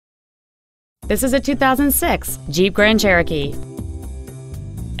This is a 2006 Jeep Grand Cherokee.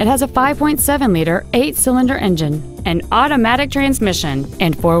 It has a 5.7-liter 8-cylinder engine, an automatic transmission,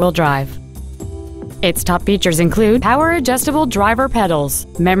 and 4-wheel drive. Its top features include power-adjustable driver pedals,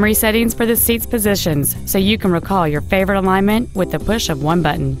 memory settings for the seat's positions so you can recall your favorite alignment with the push of one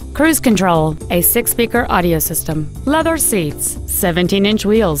button, cruise control, a 6-speaker audio system, leather seats, 17-inch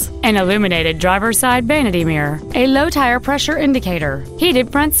wheels, an illuminated driver's side vanity mirror, a low-tire pressure indicator,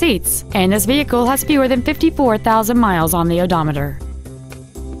 heated front seats, and this vehicle has fewer than 54,000 miles on the odometer.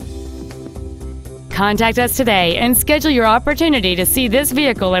 Contact us today and schedule your opportunity to see this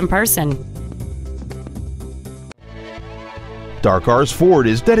vehicle in person. Darcars Ford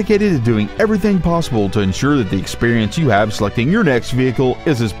is dedicated to doing everything possible to ensure that the experience you have selecting your next vehicle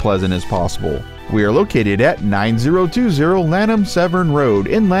is as pleasant as possible. We are located at 9020 Lanham Severn Road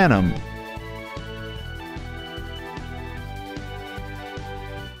in Lanham.